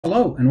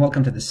Hello and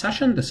welcome to this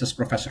session. This is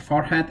Professor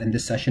Farhat. In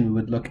this session, we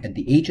would look at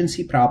the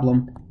agency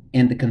problem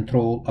and the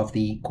control of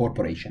the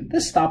corporation.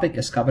 This topic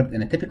is covered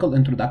in a typical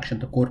Introduction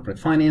to Corporate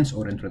Finance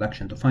or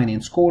Introduction to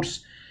Finance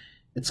course.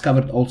 It's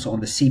covered also on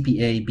the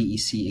CPA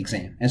BEC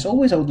exam. As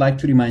always, I would like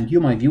to remind you,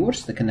 my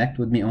viewers, to connect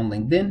with me on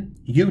LinkedIn.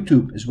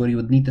 YouTube is where you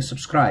would need to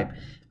subscribe.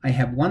 I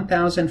have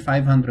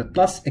 1,500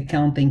 plus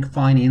accounting,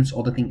 finance,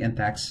 auditing, and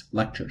tax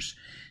lectures.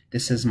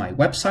 This is my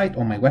website.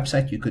 On my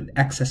website, you could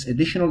access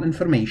additional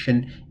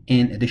information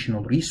and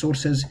additional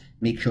resources.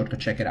 Make sure to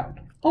check it out.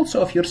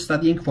 Also, if you're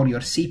studying for your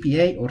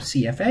CPA or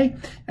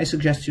CFA, I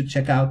suggest you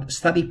check out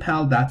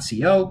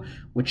studypal.co,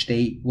 which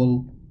they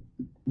will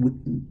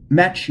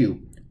match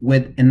you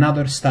with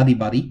another study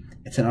buddy.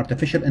 It's an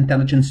artificial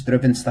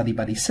intelligence-driven study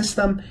buddy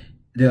system.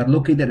 They are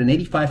located in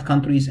 85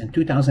 countries and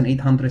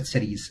 2,800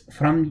 cities,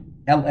 from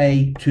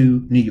LA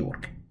to New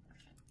York.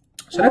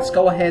 So let's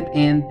go ahead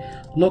and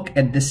look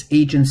at this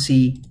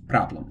agency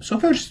problem. So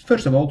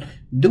first of all,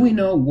 do we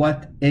know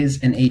what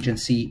is an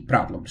agency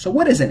problem? So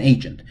what is an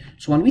agent?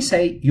 So when we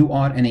say you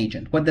are an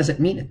agent, what does it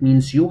mean? It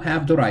means you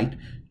have the right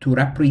to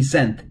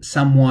represent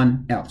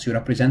someone else. You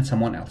represent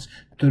someone else.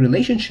 The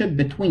relationship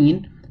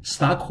between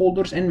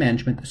stockholders and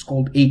management is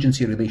called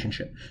agency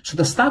relationship. So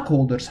the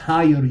stockholders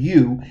hire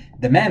you,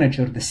 the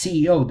manager, the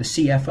CEO, the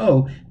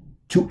CFO,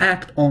 to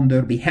act on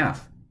their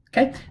behalf.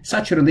 Okay,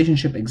 such a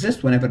relationship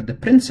exists whenever the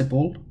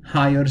principal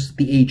hires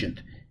the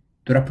agent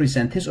to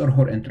represent his or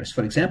her interests.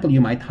 For example, you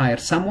might hire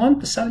someone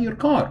to sell your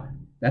car.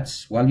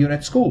 That's while you're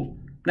at school.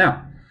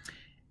 Now,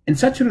 in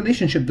such a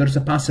relationship, there's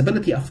a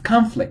possibility of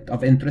conflict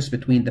of interest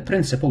between the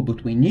principal,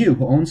 between you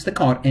who owns the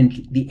car,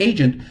 and the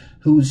agent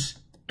who's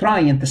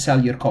trying to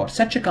sell your car.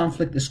 Such a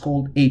conflict is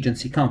called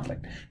agency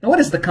conflict. Now, what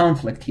is the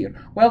conflict here?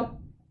 Well,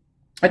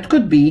 it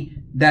could be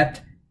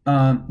that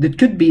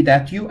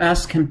you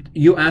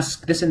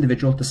ask this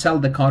individual to sell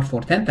the car for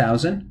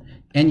 $10,000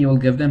 and you will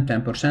give them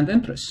 10%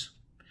 interest.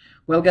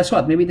 Well, guess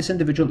what? Maybe this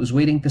individual is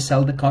waiting to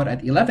sell the car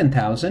at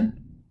 $11,000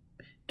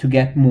 to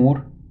get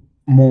more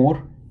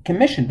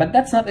commission, but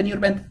that's not in your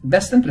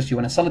best interest. You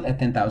want to sell it at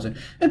 $10,000.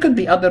 There could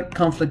be other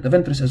conflict of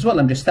interest as well.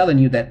 I'm just telling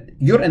you that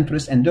your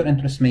interest and their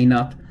interest may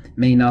not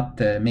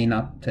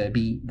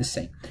be the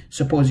same.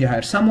 Suppose you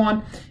hire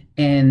someone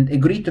and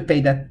agree to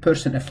pay that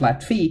person a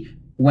flat fee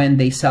when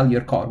they sell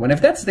your car. Well, if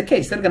that's the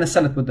case, they're going to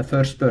sell it with the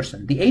first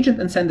person. The agent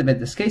incentive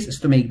in this case is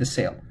to make the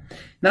sale,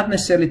 not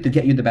necessarily to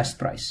get you the best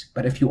price.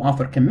 But if you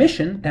offer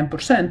commission,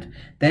 10%,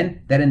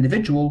 then that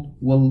individual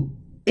will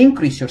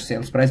increase your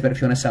sales price. But if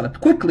you want to sell it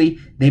quickly,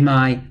 they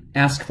might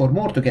ask for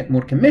more to get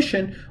more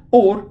commission,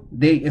 or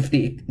if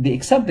they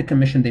accept the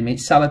commission, they may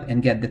sell it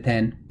and get the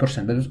 10%.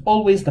 But there's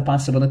always the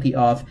possibility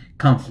of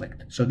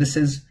conflict. So this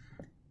is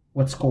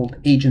what's called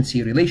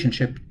agency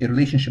relationship, a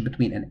relationship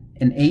between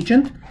an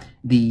agent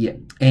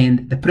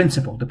and the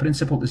principal. The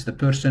principal is the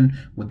person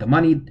with the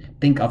money.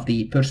 Think of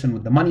the person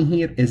with the money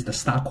here is the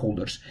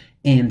stockholders,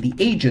 and the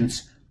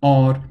agents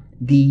are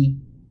the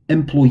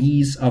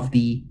employees of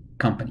the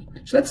company.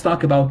 So let's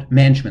talk about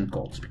management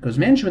goals, because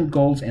management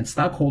goals and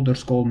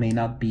stockholders' goal may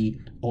not be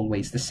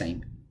always the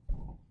same.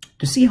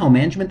 To see how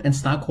management and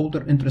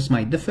stockholder interests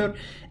might differ,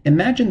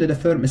 imagine that a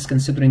firm is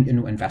considering a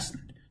new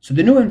investment. So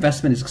the new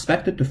investment is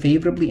expected to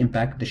favorably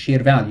impact the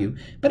share value,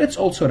 but it's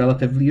also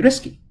relatively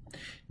risky.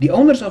 The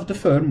owners of the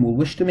firm will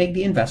wish to make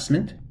the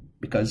investment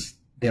because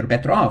they're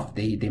better off.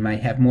 They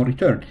might have more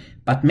return.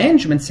 But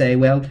management say,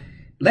 well,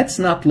 let's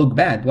not look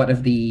bad. What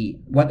if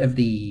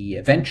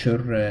the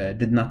venture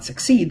did not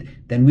succeed?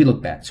 Then we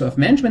look bad. So if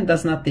management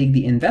does not take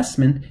the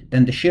investment,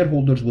 then the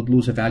shareholders would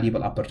lose a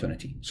valuable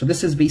opportunity. So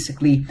this is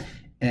basically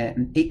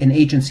an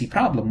agency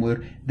problem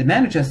where the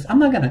managers, I'm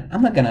not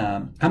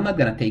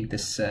gonna take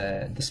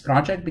this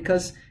project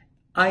because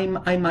I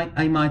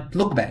might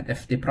look bad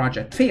if the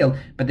project fail,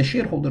 but the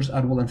shareholders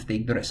are willing to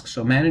take the risk.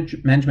 So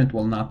management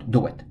will not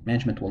do it.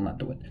 Management will not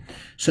do it.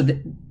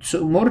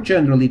 So more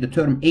generally, the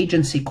term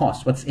agency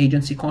cost. What's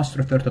agency cost?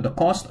 Refer to the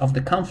cost of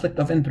the conflict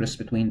of interest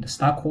between the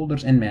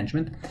stockholders and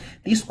management.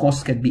 These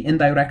costs can be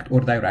indirect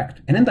or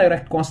direct. An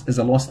indirect cost is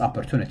a lost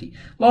opportunity.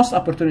 Lost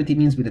opportunity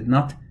means we did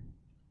not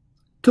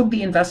took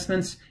the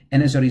investments,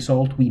 and as a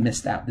result, we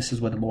missed out. This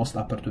is what a lost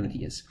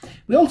opportunity is.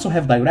 We also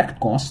have direct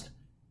cost.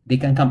 They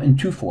can come in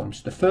two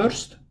forms. The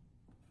first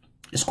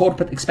is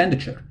corporate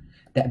expenditure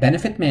that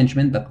benefit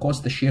management but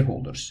cost the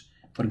shareholders.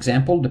 For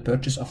example, the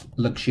purchase of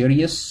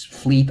luxurious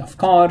fleet of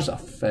cars,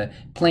 of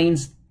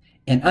planes,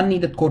 and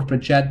unneeded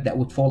corporate jet that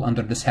would fall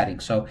under this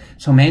heading. So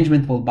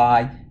management will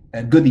buy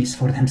goodies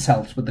for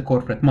themselves with the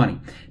corporate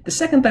money. The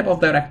second type of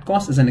direct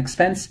cost is an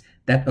expense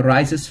that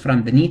arises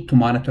from the need to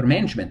monitor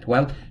management.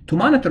 Well, to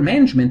monitor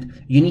management,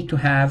 you need to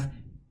have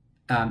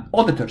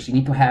auditors, you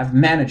need to have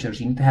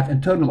managers, you need to have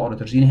internal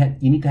auditors, you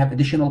need to have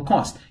additional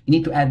cost. You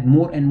need to add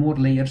more and more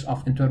layers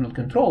of internal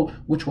control,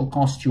 which will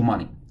cost you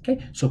money.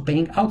 Okay, so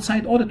paying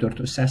outside auditor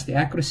to assess the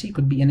accuracy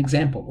could be an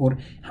example, or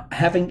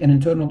having an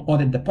internal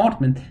audit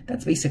department.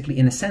 That's basically,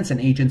 in a sense,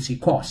 an agency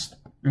cost.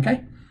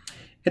 Okay.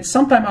 It's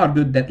sometimes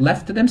argued that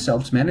left to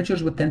themselves,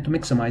 managers would tend to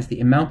maximize the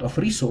amount of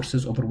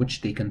resources over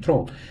which they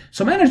control.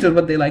 So managers,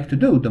 what they like to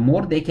do, the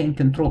more they can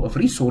control of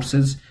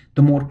resources,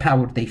 the more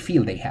power they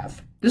feel they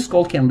have. This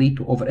goal can lead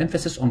to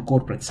overemphasis on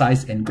corporate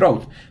size and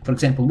growth. For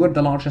example, we're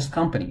the largest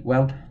company.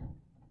 Well,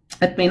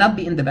 it may not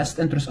be in the best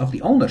interest of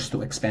the owners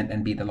to expand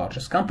and be the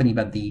largest company,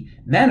 but the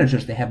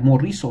managers, they have more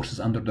resources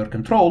under their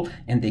control,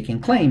 and they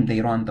can claim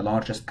they run the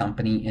largest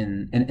company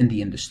in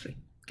the industry.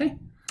 Okay,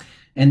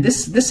 and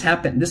this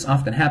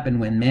often happen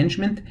when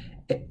management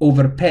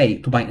overpay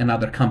to buy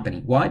another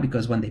company. Why?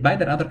 Because when they buy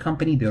that other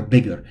company, they're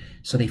bigger,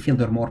 so they feel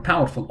they're more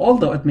powerful.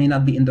 Although it may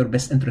not be in their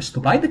best interest to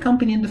buy the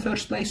company in the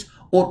first place,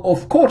 or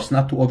of course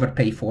not to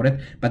overpay for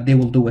it, but they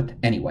will do it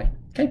anyway.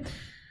 Okay.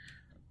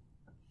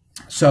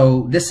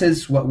 So this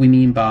is what we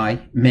mean by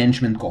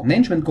management goal.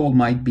 Management goal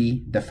might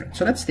be different.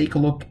 So let's take a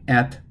look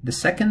at the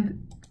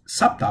second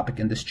subtopic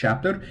in this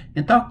chapter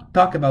and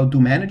talk about, do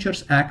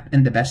managers act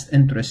in the best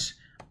interests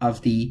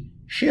of the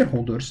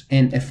shareholders?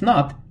 And if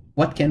not,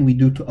 what can we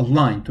do to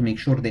align to make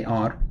sure they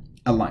are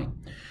aligned?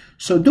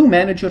 So do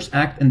managers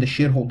act in the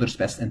shareholders'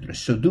 best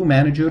interest? So do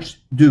managers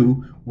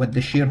do what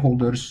the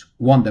shareholders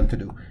want them to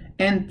do?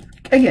 And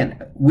again,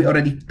 we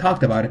already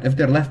talked about it. If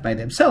they're left by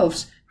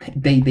themselves,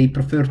 they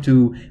prefer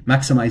to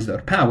maximize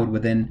their power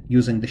within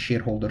using the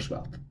shareholders'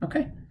 wealth.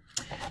 Okay.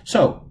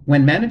 So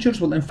when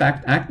managers will in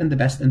fact act in the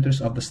best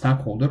interest of the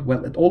stockholder,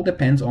 well, it all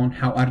depends on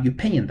how are you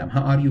paying them,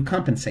 how are you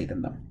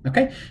compensating them.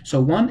 Okay.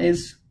 So one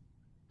is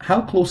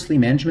how closely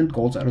management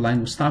goals are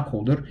aligned with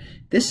stockholder.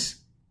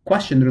 This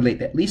question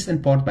relates at least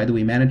in part by the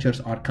way managers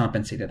are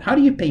compensated. How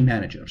do you pay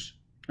managers?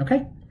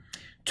 Okay.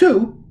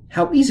 Two,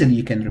 how easily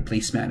you can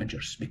replace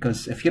managers,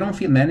 because if you don't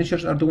feel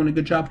managers are doing a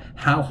good job,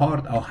 how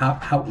hard or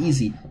how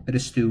easy it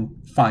is to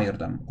fire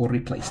them or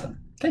replace them.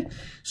 Okay,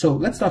 so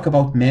let's talk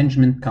about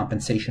management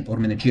compensation or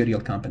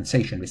managerial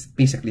compensation.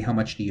 Basically, how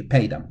much do you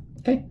pay them?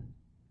 Okay,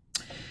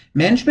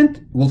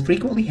 management will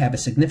frequently have a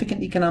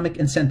significant economic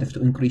incentive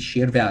to increase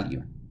share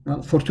value.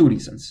 Well, for two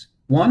reasons.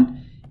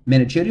 One,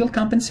 managerial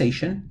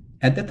compensation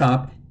at the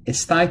top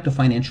is tied to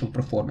financial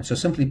performance. So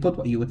simply put,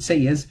 what you would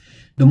say is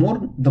the more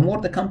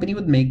the company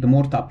would make, the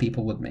more top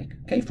people would make.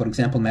 Okay, for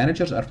example,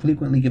 managers are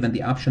frequently given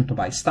the option to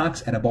buy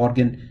stocks at a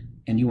bargain,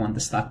 and you want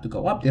the stock to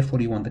go up, therefore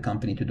you want the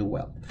company to do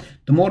well.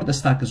 The more the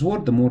stock is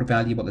worth, the more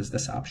valuable is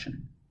this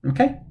option.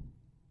 Okay,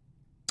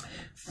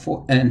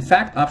 in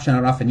fact, options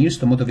are often used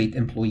to motivate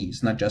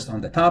employees, not just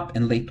on the top.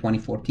 In late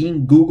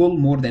 2014, Google,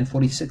 more than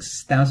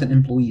 46,000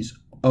 employees,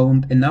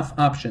 owned enough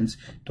options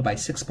to buy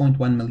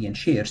 6.1 million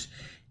shares.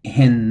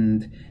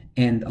 And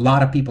a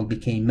lot of people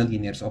became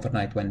millionaires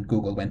overnight when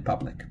Google went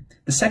public.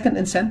 The second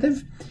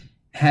incentive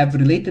have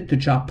related to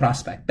job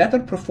prospect. Better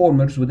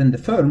performers within the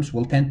firms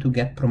will tend to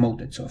get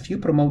promoted. So if you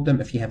promote them,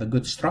 if you have a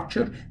good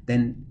structure,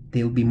 then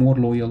they'll be more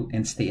loyal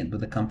and stay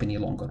with the company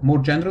longer. More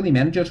generally,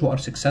 managers who are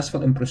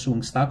successful in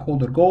pursuing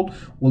stockholder goal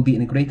will be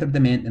in a greater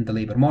demand in the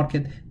labor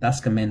market, thus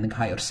commanding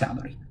higher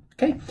salary.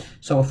 Okay,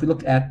 so if we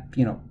look at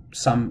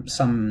some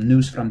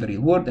news from the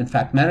real world, in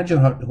fact, managers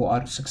who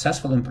are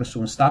successful in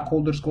pursuing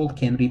stockholders' goal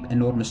can reap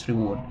enormous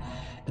reward.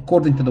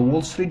 According to the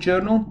Wall Street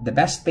Journal, the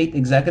best paid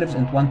executives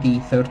in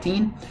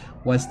 2013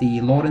 was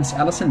the Lawrence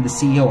Ellison, the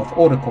CEO of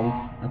Oracle.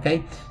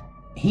 Okay,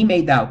 he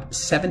made out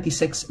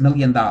 $76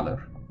 million.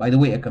 By the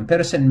way, a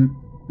comparison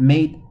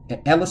made,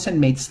 Ellison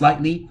made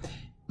slightly,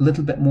 a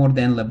little bit more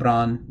than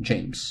LeBron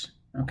James.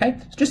 Okay,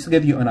 so just to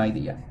give you an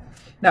idea.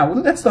 Now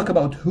let's talk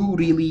about who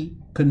really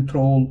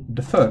control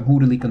the firm. Who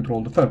really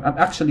control the firm?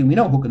 Actually, we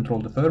know who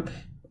controlled the firm,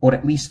 or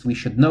at least we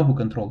should know who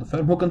controlled the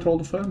firm. Who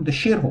controlled the firm? The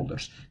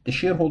shareholders. The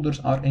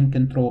shareholders are in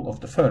control of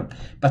the firm.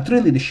 But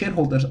really, the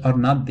shareholders are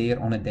not there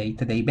on a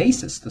day-to-day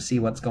basis to see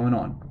what's going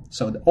on.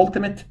 So the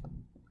ultimate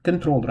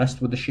control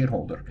rests with the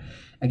shareholder.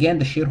 Again,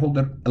 the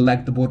shareholder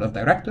elect the board of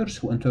directors,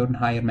 who in turn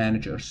hire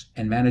managers,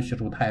 and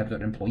managers would hire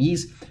their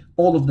employees,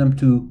 all of them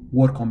to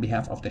work on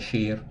behalf of the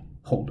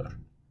shareholder.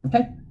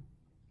 Okay?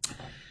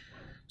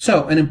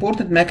 So an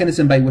important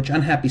mechanism by which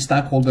unhappy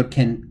stockholder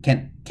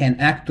can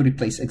act to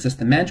replace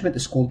existing management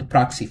is called the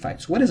proxy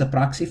fight. So what is a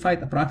proxy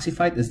fight? A proxy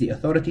fight is the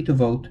authority to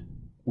vote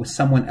with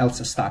someone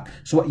else's stock.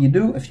 So what you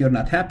do, if you're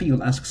not happy,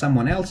 you'll ask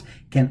someone else,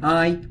 can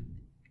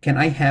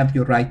I have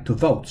your right to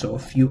vote? So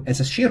if you,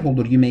 as a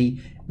shareholder, you may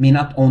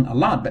not own a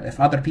lot, but if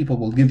other people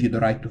will give you the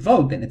right to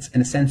vote, then it's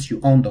in a sense you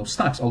own those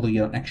stocks, although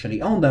you don't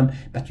actually own them,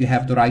 but you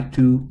have the right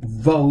to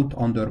vote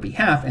on their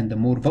behalf. And the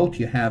more vote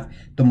you have,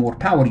 the more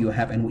power you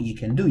have. And what you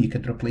can do, you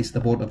could replace the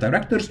board of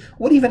directors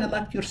or even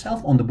elect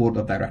yourself on the board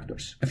of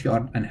directors if you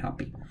are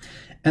unhappy.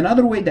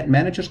 Another way that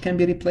managers can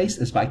be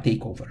replaced is by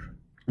takeover.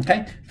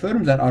 Okay,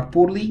 firms that are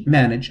poorly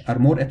managed are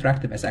more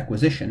attractive as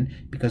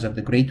acquisition because of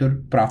the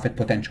greater profit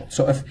potential.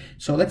 So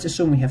let's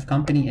assume we have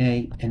company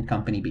A and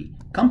company B.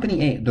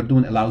 Company A, they're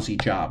doing a lousy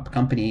job.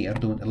 Company A are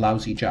doing a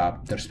lousy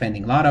job. They're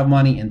spending a lot of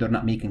money and they're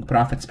not making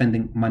profit,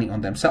 spending money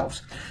on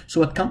themselves.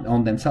 So what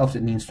on themselves,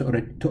 it means to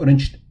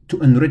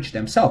enrich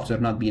themselves. They're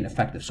not being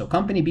effective. So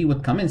company B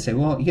would come in and say,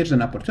 well, here's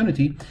an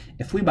opportunity.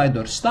 If we buy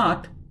their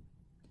stock,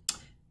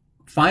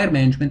 fire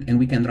management, and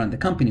we can run the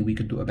company, we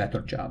could do a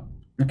better job.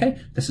 Okay,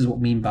 this is what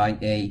we mean by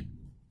a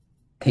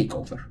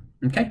takeover.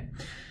 Okay,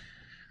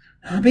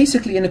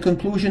 basically, in a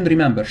conclusion,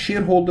 remember,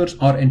 shareholders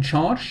are in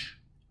charge,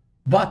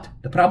 but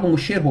the problem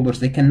with shareholders,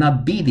 they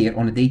cannot be there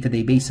on a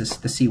day-to-day basis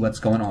to see what's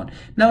going on.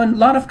 Now, in a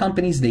lot of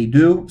companies, they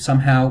do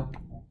somehow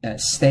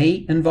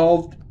stay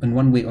involved in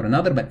one way or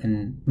another, but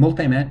in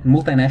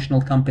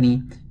multinational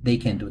company, they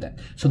can't do that.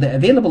 So the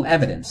available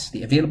evidence,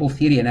 the available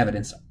theory and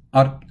evidence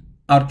are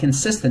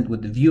consistent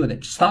with the view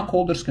that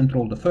stockholders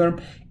control the firm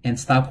and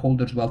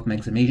stockholders' wealth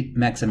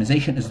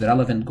maximization is the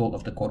relevant goal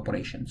of the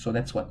corporation. So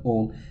that's what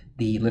all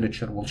the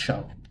literature will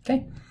show.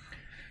 Okay.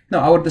 Now,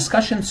 our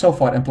discussion so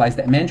far implies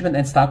that management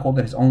and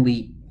stockholders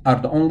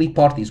are the only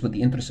parties with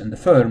the interest in the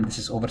firm. This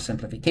is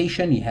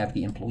oversimplification. You have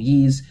the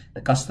employees, the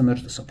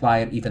customers, the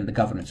supplier, even the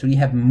government. So you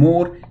have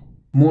more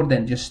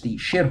than just the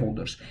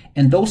shareholders.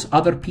 And those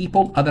other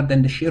people, other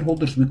than the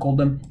shareholders, we call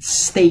them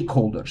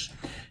stakeholders.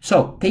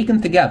 So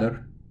taken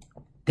together,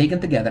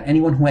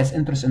 anyone who has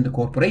interest in the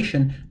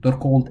corporation, they're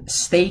called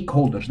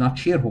stakeholders, not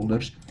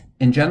shareholders.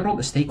 In general,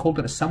 a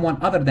stakeholder is someone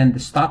other than the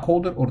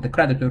stockholder or the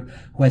creditor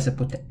who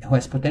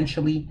has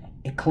potentially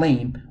a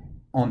claim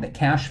on the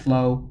cash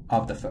flow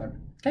of the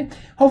firm. Okay.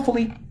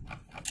 Hopefully,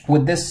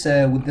 with this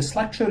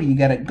lecture, you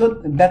get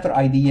a better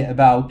idea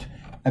about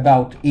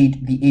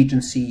the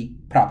agency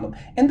problem.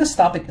 And this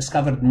topic is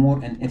covered more.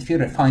 And if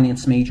you're a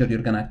finance major,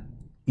 you're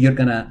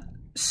gonna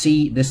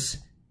see this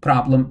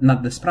problem,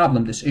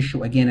 this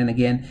issue again and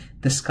again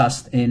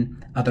discussed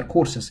in other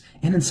courses.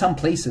 And in some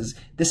places,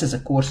 this is a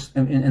course,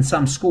 in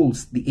some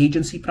schools, the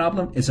agency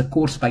problem is a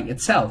course by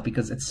itself,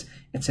 because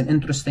it's an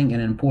interesting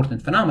and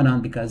important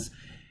phenomenon, because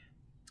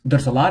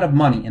there's a lot of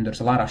money and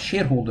there's a lot of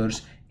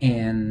shareholders,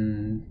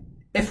 and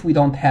if we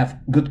don't have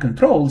good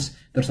controls,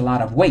 there's a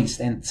lot of waste,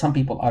 and some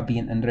people are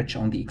being enriched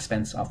on the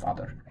expense of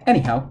others.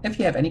 Anyhow, if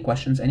you have any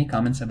questions, any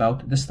comments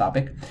about this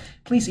topic,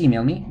 please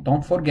email me.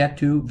 Don't forget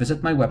to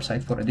visit my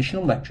website for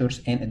additional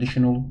lectures and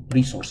additional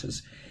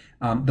resources.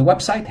 The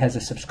website has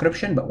a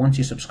subscription, but once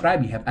you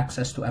subscribe, you have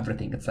access to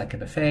everything. It's like a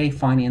buffet: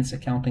 finance,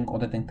 accounting,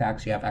 auditing,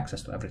 tax. You have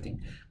access to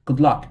everything.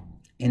 Good luck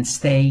and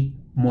stay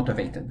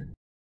motivated.